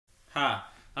Hi,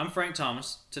 I'm Frank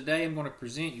Thomas. Today I'm going to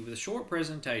present you with a short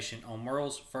presentation on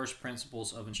Merrill's first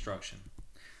principles of instruction.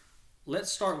 Let's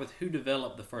start with who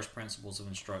developed the first principles of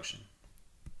instruction.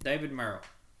 David Merrill.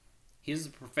 He is a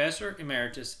professor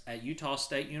emeritus at Utah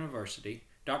State University.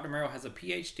 Dr. Merrill has a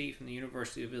PhD from the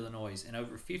University of Illinois and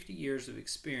over 50 years of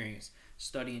experience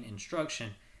studying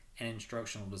instruction and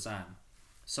instructional design.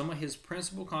 Some of his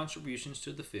principal contributions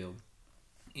to the field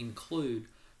include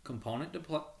component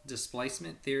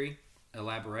displacement theory,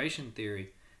 elaboration theory,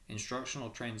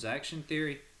 instructional transaction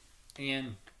theory,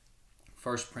 and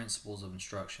first principles of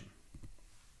instruction.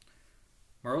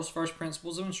 Merrill's first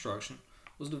principles of instruction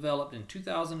was developed in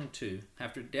 2002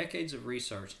 after decades of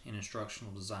research in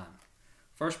instructional design.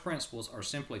 First principles are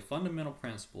simply fundamental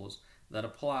principles that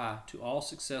apply to all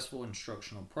successful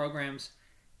instructional programs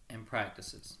and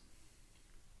practices.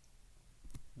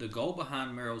 The goal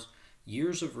behind Merrill's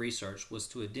years of research was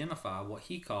to identify what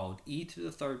he called e to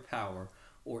the third power,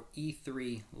 or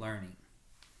E3 learning.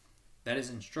 That is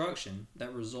instruction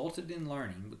that resulted in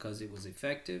learning because it was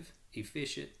effective,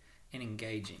 efficient, and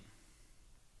engaging.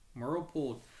 Merrill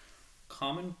pulled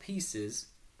common pieces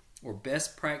or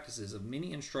best practices of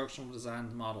many instructional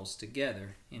design models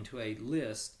together into a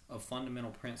list of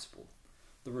fundamental principles.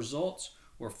 The results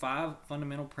were 5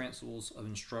 fundamental principles of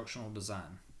instructional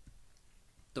design.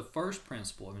 The first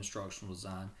principle of instructional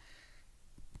design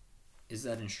is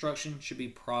that instruction should be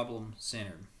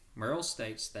problem-centered. Merrill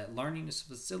states that learning is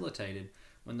facilitated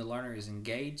when the learner is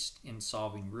engaged in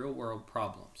solving real-world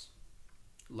problems.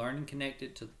 Learning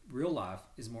connected to real life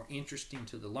is more interesting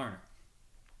to the learner.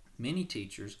 Many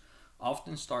teachers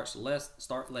often start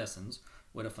lessons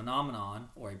with a phenomenon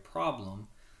or a problem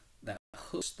that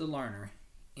hooks the learner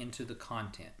into the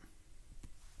content.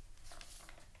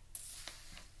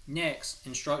 Next,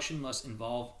 instruction must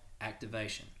involve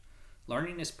activation.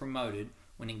 Learning is promoted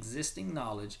when existing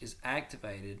knowledge is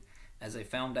activated as a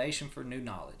foundation for new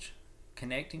knowledge.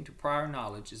 Connecting to prior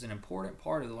knowledge is an important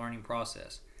part of the learning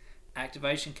process.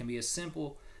 Activation can be as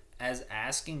simple as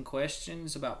asking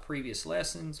questions about previous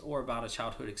lessons or about a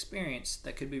childhood experience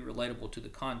that could be relatable to the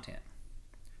content.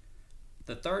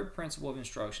 The third principle of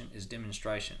instruction is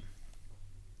demonstration.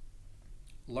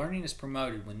 Learning is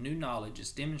promoted when new knowledge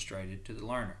is demonstrated to the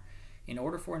learner. In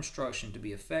order for instruction to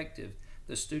be effective,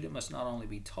 the student must not only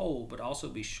be told but also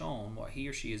be shown what he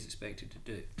or she is expected to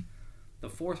do. The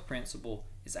fourth principle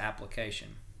is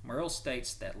application. Merrill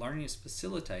states that learning is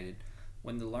facilitated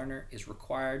when the learner is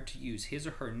required to use his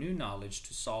or her new knowledge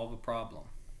to solve a problem.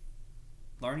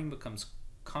 Learning becomes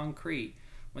concrete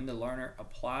when the learner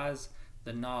applies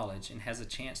the knowledge and has a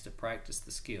chance to practice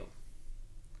the skill.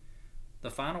 The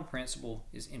final principle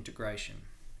is integration.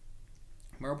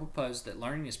 Merrill proposed that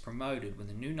learning is promoted when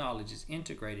the new knowledge is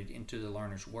integrated into the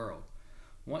learner's world.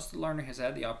 Once the learner has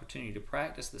had the opportunity to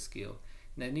practice the skill,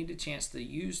 they need a chance to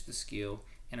use the skill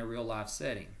in a real-life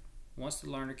setting. Once the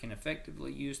learner can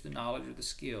effectively use the knowledge or the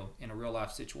skill in a real-life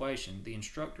situation, the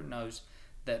instructor knows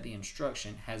that the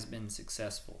instruction has been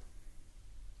successful.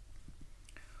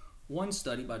 One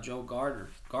study by Joel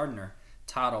Gardner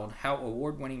titled How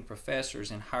Award-Winning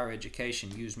Professors in Higher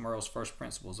Education Use Merrill's First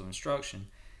Principles of Instruction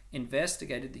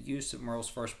investigated the use of Merrill's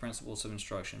First Principles of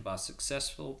Instruction by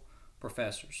successful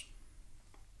professors.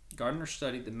 Gardner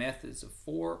studied the methods of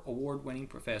 4 award-winning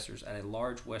professors at a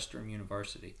large Western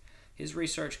university. His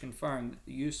research confirmed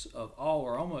the use of all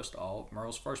or almost all of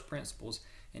Merrill's first principles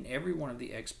in every one of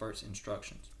the experts'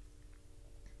 instructions.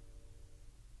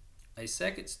 A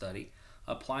second study,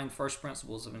 applying first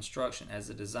principles of instruction as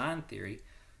a design theory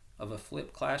of a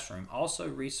flipped classroom, also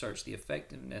researched the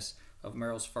effectiveness of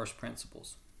Merrill's first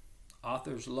principles.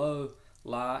 Authors Lowe,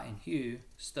 Lai, and Hugh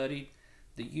studied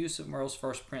the use of Merrill's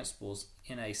first principles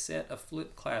in a set of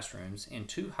flipped classrooms in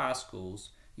 2 high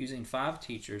schools using 5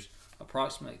 teachers,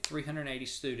 approximately 380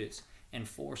 students, and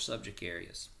 4 subject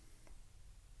areas.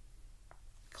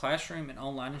 Classroom and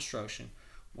online instruction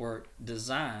were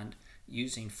designed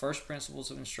using first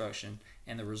principles of instruction,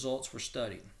 and the results were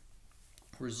studied.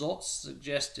 Results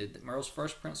suggested that Merrill's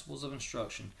first principles of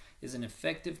instruction is an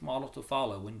effective model to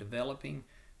follow when developing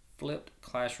flipped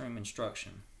classroom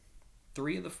instruction.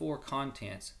 3 of the 4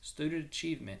 contents, student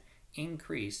achievement,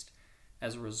 increased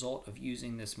as a result of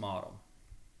using this model.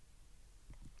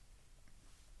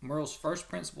 Merrill's first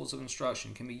principles of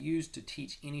instruction can be used to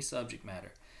teach any subject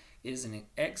matter. It is an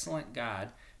excellent guide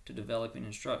to developing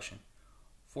instruction.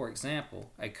 For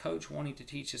example, a coach wanting to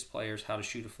teach his players how to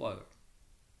shoot a floater.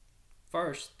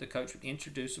 First, the coach would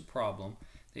introduce a problem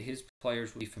that his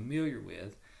players would be familiar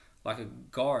with, like a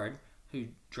guard who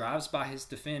drives by his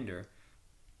defender,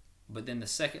 but then the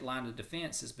second line of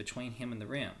defense is between him and the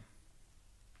rim.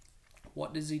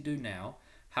 What does he do now?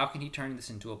 How can he turn this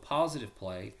into a positive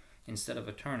play instead of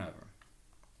a turnover?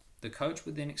 The coach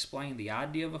would then explain the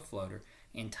idea of a floater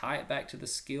and tie it back to the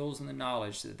skills and the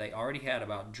knowledge that they already had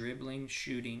about dribbling,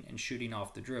 shooting, and shooting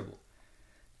off the dribble.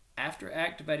 After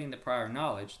activating the prior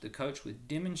knowledge, the coach would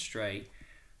demonstrate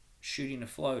shooting a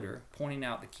floater, pointing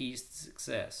out the keys to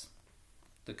success.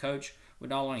 The coach would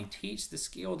not only teach the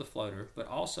skill of the floater, but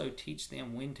also teach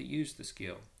them when to use the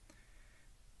skill.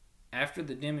 After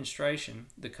the demonstration,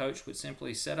 the coach would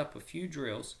simply set up a few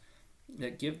drills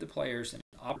that give the players an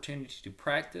opportunity to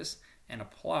practice and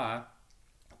apply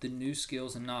the new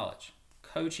skills and knowledge.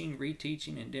 Coaching,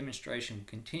 reteaching, and demonstration would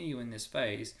continue in this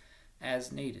phase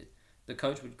as needed. The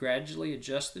coach would gradually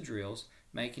adjust the drills,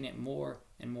 making it more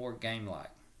and more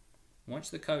game-like. Once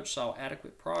the coach saw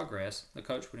adequate progress, the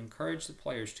coach would encourage the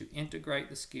players to integrate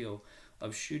the skill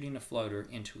of shooting a floater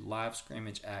into live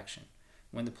scrimmage action.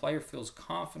 When the player feels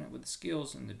confident with the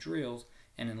skills in the drills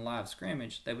and in live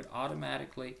scrimmage, they would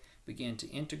automatically begin to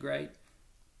integrate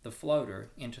the floater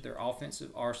into their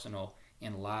offensive arsenal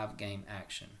in live game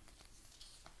action.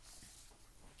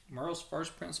 Merrill's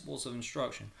first principles of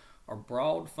instruction are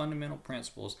broad fundamental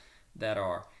principles that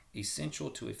are essential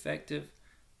to effective,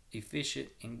 efficient,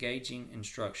 engaging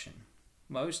instruction.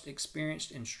 Most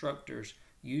experienced instructors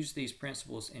use these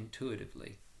principles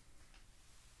intuitively.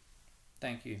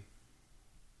 Thank you.